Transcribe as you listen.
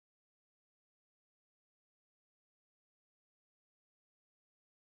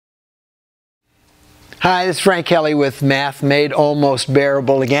Hi, this is Frank Kelly with Math Made Almost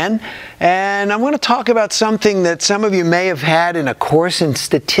Bearable again, and I'm going to talk about something that some of you may have had in a course in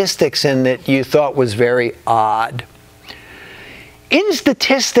statistics and that you thought was very odd. In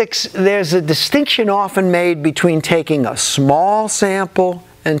statistics, there's a distinction often made between taking a small sample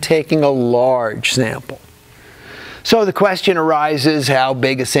and taking a large sample. So the question arises, how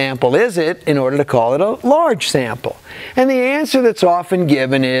big a sample is it in order to call it a large sample? And the answer that's often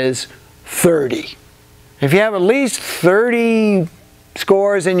given is 30. If you have at least 30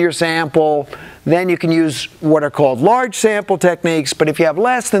 scores in your sample, then you can use what are called large sample techniques. But if you have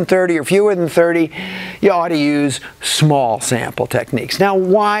less than 30 or fewer than 30, you ought to use small sample techniques. Now,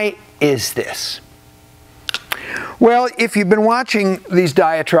 why is this? Well, if you've been watching these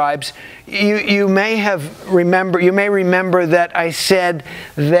diatribes, you may remember that I said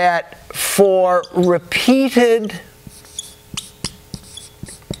that for repeated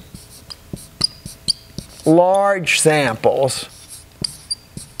large samples,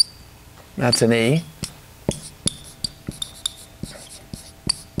 that's an E,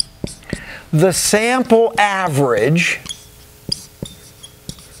 the sample average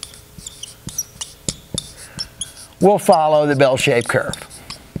will follow the bell-shaped curve.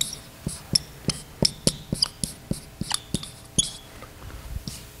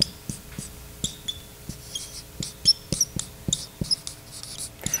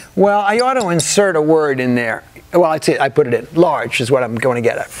 Well, I ought to insert a word in there. Well, I put it in. Large is what I'm going to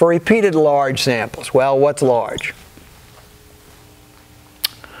get at. For repeated large samples. Well, what's large?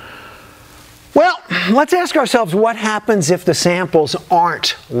 Well, let's ask ourselves what happens if the samples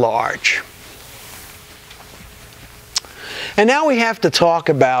aren't large. And now we have to talk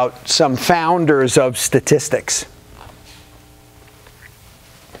about some founders of statistics.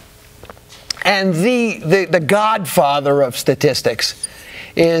 And the godfather of statistics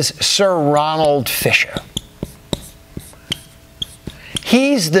is Sir Ronald Fisher.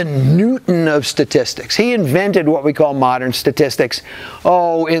 He's the Newton of statistics. He invented what we call modern statistics,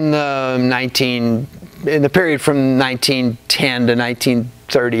 in the period from 1910 to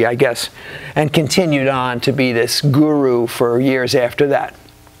 1930, I guess, and continued on to be this guru for years after that.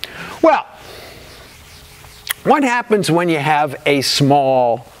 Well, what happens when you have a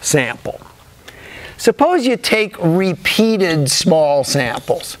small sample? Suppose you take repeated small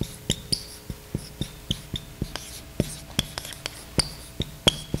samples.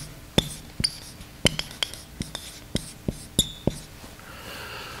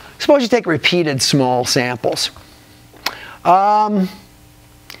 Suppose you take repeated small samples. And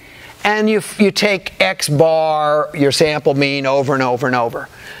you take X bar, your sample mean, over and over and over.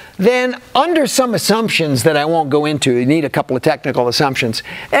 Then, under some assumptions that I won't go into, you need a couple of technical assumptions,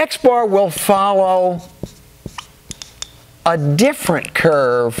 X bar will follow a different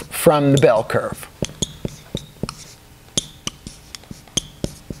curve from the bell curve.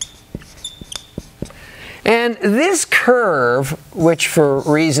 And this curve, which for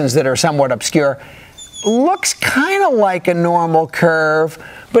reasons that are somewhat obscure, looks kind of like a normal curve,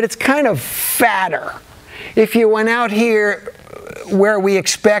 but it's kind of fatter. If you went out here where we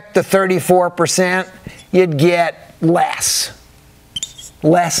expect the 34%, you'd get less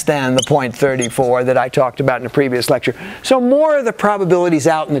than the 0.34 that I talked about in the previous lecture. So more of the probabilities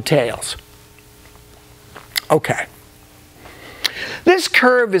out in the tails. Okay. This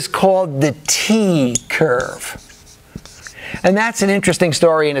curve is called the T curve. And that's an interesting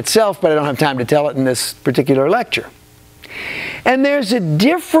story in itself, but I don't have time to tell it in this particular lecture. And there's a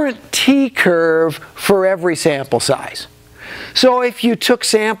different T curve for every sample size. So if you took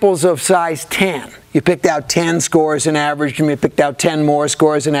samples of size 10, you picked out 10 scores and averaged them, you picked out 10 more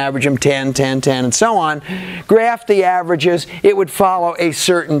scores and averaged them, 10, 10, 10, and so on, graphed the averages, it would follow a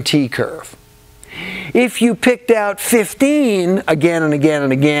certain T curve. If you picked out 15 again and again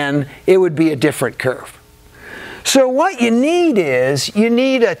and again, it would be a different curve. So what you need is, you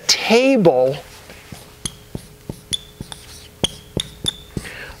need a table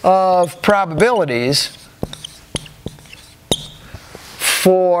of probabilities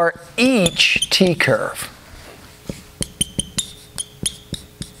for each T curve.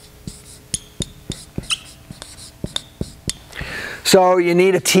 So you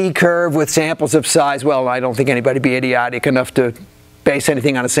need a T curve with samples of size, well, I don't think anybody would be idiotic enough to base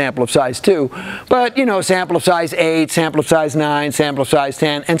anything on a sample of size 2, but sample of size 8, sample of size 9, sample of size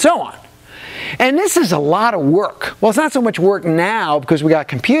 10, and so on. And this is a lot of work. Well, it's not so much work now because we got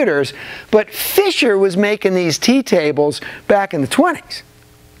computers, but Fisher was making these T-tables back in the 20s.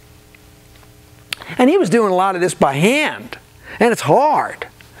 And he was doing a lot of this by hand, and it's hard.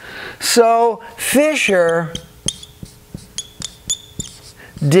 So Fisher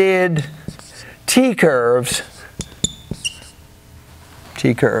did t-curves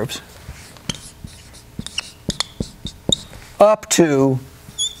up to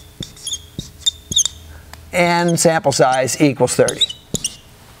n sample size equals 30.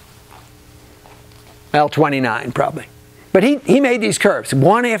 Well, 29 probably. But he made these curves,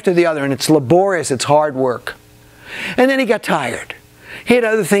 one after the other, and it's laborious, it's hard work. And then he got tired. He had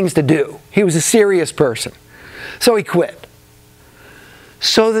other things to do. He was a serious person. So he quit.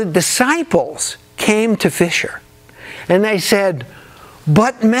 So the disciples came to Fisher, and they said,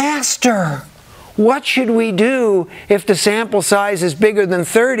 "But Master, what should we do if the sample size is bigger than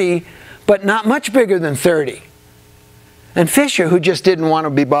 30, but not much bigger than 30? And Fisher, who just didn't want to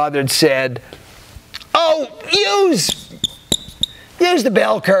be bothered, said, "Oh, use the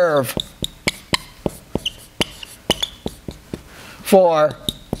bell curve for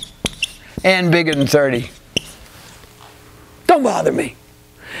n bigger than 30. Don't bother me."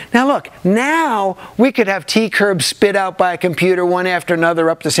 Now look, now we could have t-curves spit out by a computer one after another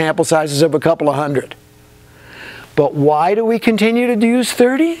up to sample sizes of a couple of hundred. But why do we continue to use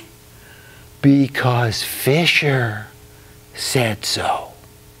 30? Because Fisher said so.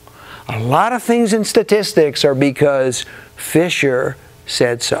 A lot of things in statistics are because Fisher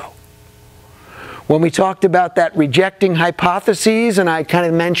said so. When we talked about that rejecting hypotheses, and I kind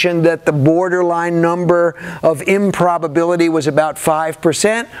of mentioned that the borderline number of improbability was about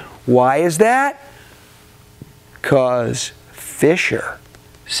 5%, why is that? Because Fisher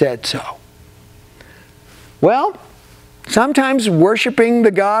said so. Well, sometimes worshiping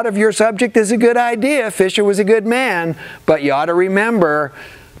the God of your subject is a good idea. Fisher was a good man, but you ought to remember,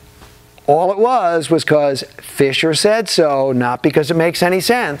 all it was because Fisher said so, not because it makes any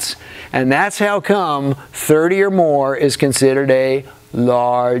sense. And that's how come 30 or more is considered a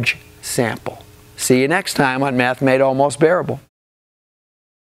large sample. See you next time on Math Made Almost Bearable.